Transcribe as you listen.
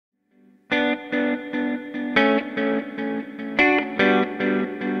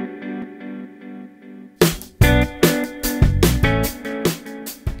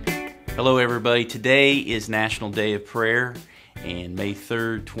everybody. Today is National Day of Prayer, and May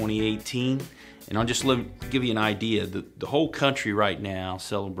 3rd, 2018. And I'll just give you an idea. The whole country right now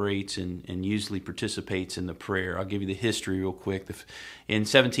celebrates and usually participates in the prayer. I'll give you the history real quick. In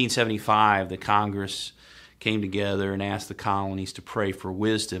 1775, the Congress came together and asked the colonies to pray for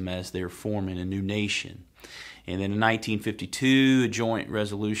wisdom as they're forming a new nation. And then in 1952, a joint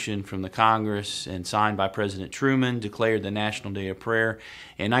resolution from the Congress and signed by President Truman declared the National Day of Prayer.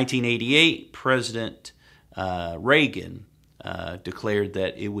 In 1988, President Reagan declared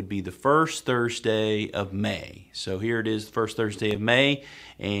that it would be the first Thursday of May. So here it is, the first Thursday of May,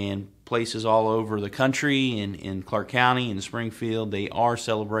 and places all over the country, in Clark County, in Springfield, they are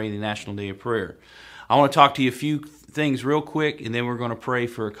celebrating the National Day of Prayer. I want to talk to you a few things real quick, and then we're going to pray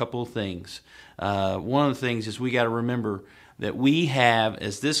for a couple of things. One of the things is we got to remember that we have,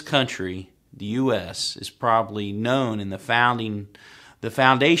 as this country, the U.S., is probably known in the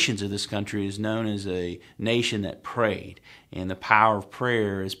foundations of this country is known as a nation that prayed. And the power of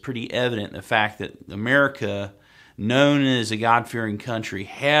prayer is pretty evident in the fact that America, known as a God-fearing country,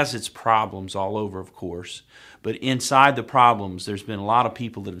 has its problems all over, of course. But inside the problems, there's been a lot of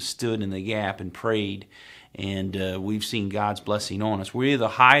people that have stood in the gap and prayed. And we've seen God's blessing on us. We have the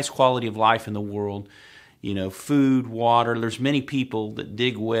highest quality of life in the world. You know, food, water. There's many people that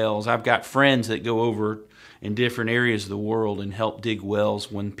dig wells. I've got friends that go over in different areas of the world and help dig wells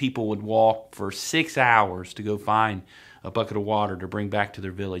when people would walk for 6 hours to go find a bucket of water to bring back to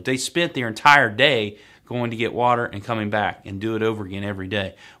their village. They spent their entire day going to get water and coming back and do it over again every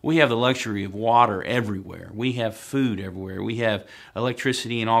day. We have the luxury of water everywhere. We have food everywhere. We have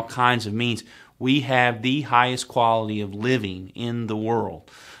electricity and all kinds of means. We have the highest quality of living in the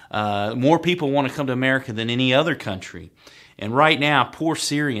world. More people want to come to America than any other country. And right now, poor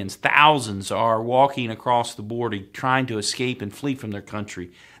Syrians, thousands, are walking across the border trying to escape and flee from their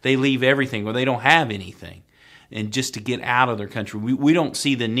country. They leave everything, or they don't have anything, and just to get out of their country. We don't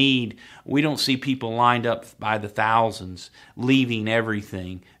see the need. We don't see people lined up by the thousands leaving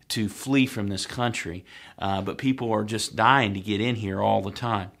everything to flee from this country. But people are just dying to get in here all the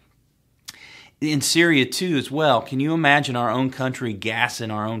time. In Syria, too, as well, can you imagine our own country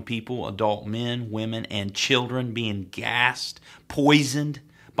gassing our own people, adult men, women, and children being gassed, poisoned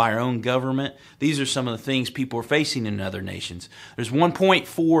by our own government? These are some of the things people are facing in other nations. There's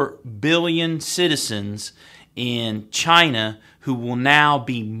 1.4 billion citizens in China who will now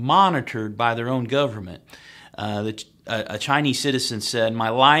be monitored by their own government. A Chinese citizen said, "My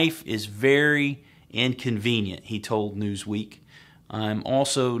life is very inconvenient," he told Newsweek. "I'm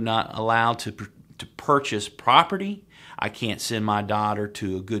also not allowed to purchase property. I can't send my daughter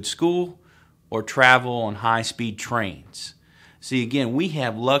to a good school or travel on high-speed trains." See, again, we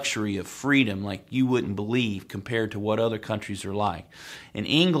have luxury of freedom like you wouldn't believe compared to what other countries are like. In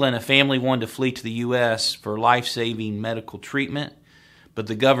England, a family wanted to flee to the U.S. for life-saving medical treatment, but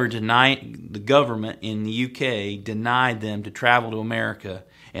the government in the U.K. denied them to travel to America,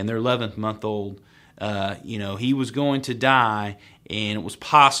 and their 11th-month-old he was going to die, and it was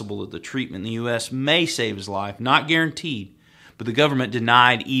possible that the treatment in the U.S. may save his life, not guaranteed, but the government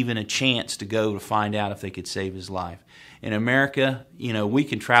denied even a chance to go to find out if they could save his life. In America, we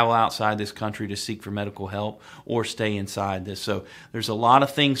can travel outside this country to seek for medical help or stay inside this. So there's a lot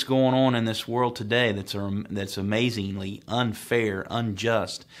of things going on in this world today that's amazingly unfair,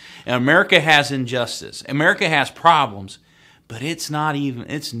 unjust. And America has injustice. America has problems. But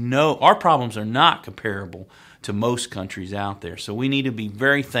our problems are not comparable to most countries out there. So we need to be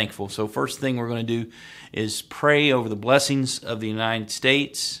very thankful. So first thing we're going to do is pray over the blessings of the United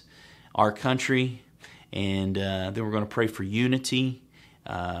States, our country, and then we're going to pray for unity.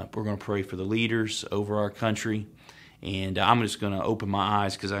 We're going to pray for the leaders over our country. And I'm just going to open my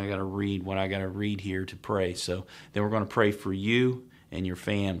eyes because I got to read what I got to read here to pray. So then we're going to pray for you and your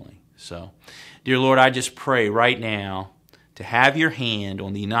family. So, dear Lord, I just pray right now to have your hand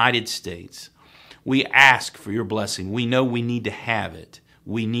on the United States. We ask for your blessing. We know we need to have it.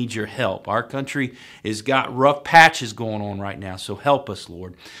 We need your help. Our country has got rough patches going on right now, so help us,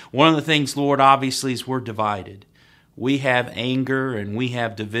 Lord. One of the things, Lord, obviously, is we're divided. We have anger and we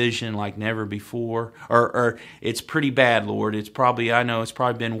have division like never before. Or it's pretty bad, Lord. I know it's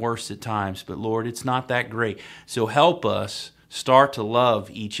probably been worse at times, but Lord, it's not that great. So help us start to love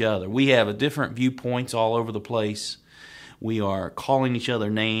each other. We have different viewpoints all over the place. We are calling each other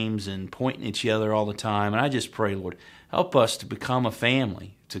names and pointing at each other all the time. And I just pray, Lord, help us to become a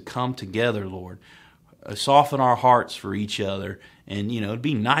family, to come together, Lord. Soften our hearts for each other and,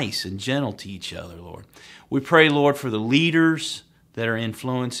 be nice and gentle to each other, Lord. We pray, Lord, for the leaders that are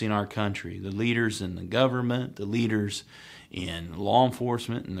influencing our country, the leaders in the government, the leaders in law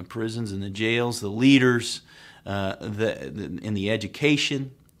enforcement, in the prisons and the jails, the leaders in the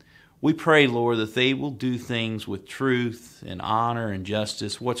education. We pray, Lord, that they will do things with truth and honor and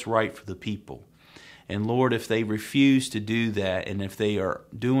justice, what's right for the people. And Lord, if they refuse to do that, and if they are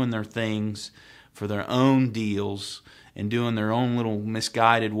doing their things for their own deals and doing their own little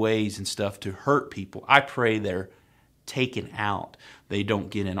misguided ways and stuff to hurt people, I pray they're taken out. They don't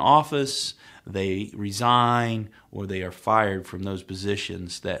get in office, they resign, or they are fired from those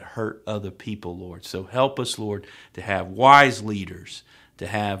positions that hurt other people, Lord. So help us, Lord, to have wise leaders, to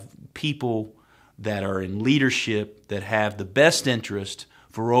have people that are in leadership that have the best interest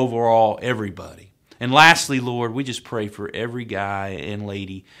for overall everybody. And lastly, Lord, we just pray for every guy and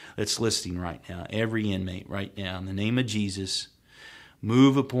lady that's listening right now, every inmate right now, in the name of Jesus.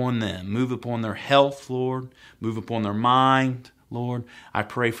 Move upon them. Move upon their health, Lord. Move upon their mind, Lord. I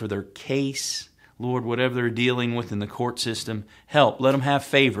pray for their case, Lord, whatever they're dealing with in the court system. Help. Let them have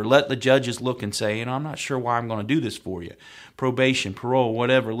favor. Let the judges look and say, I'm not sure why I'm going to do this for you. Probation, parole,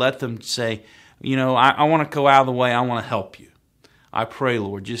 whatever. Let them say, I want to go out of the way. I want to help you. I pray,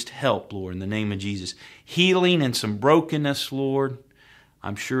 Lord, just help, Lord, in the name of Jesus. Healing and some brokenness, Lord.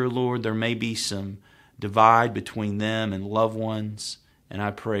 I'm sure, Lord, there may be some divide between them and loved ones. And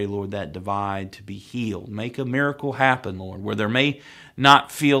I pray, Lord, that divide to be healed. Make a miracle happen, Lord, where there may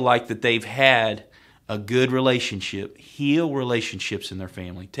not feel like that they've had a good relationship. Heal relationships in their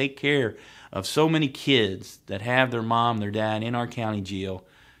family. Take care of so many kids that have their mom, their dad in our county jail.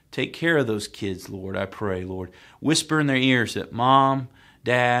 Take care of those kids, Lord, I pray, Lord. Whisper in their ears that mom,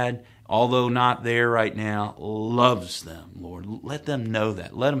 dad, although not there right now, loves them, Lord. Let them know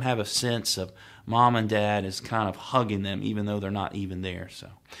that. Let them have a sense of mom and dad is kind of hugging them even though they're not even there. So,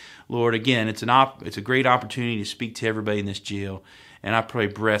 Lord, again, it's a great opportunity to speak to everybody in this jail, and I pray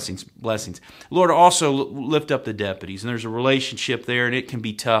blessings. Lord, also lift up the deputies, and there's a relationship there, and it can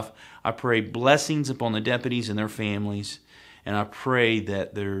be tough. I pray blessings upon the deputies and their families, and I pray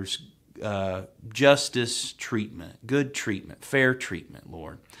that there's justice treatment, good treatment, fair treatment,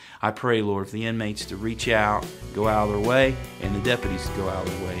 Lord. I pray, Lord, for the inmates to reach out, go out of their way, and the deputies to go out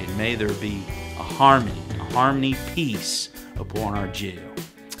of their way. And may there be a harmony, peace upon our jail.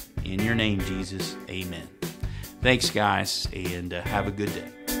 In your name, Jesus, amen. Thanks, guys, and have a good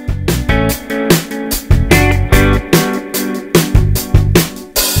day.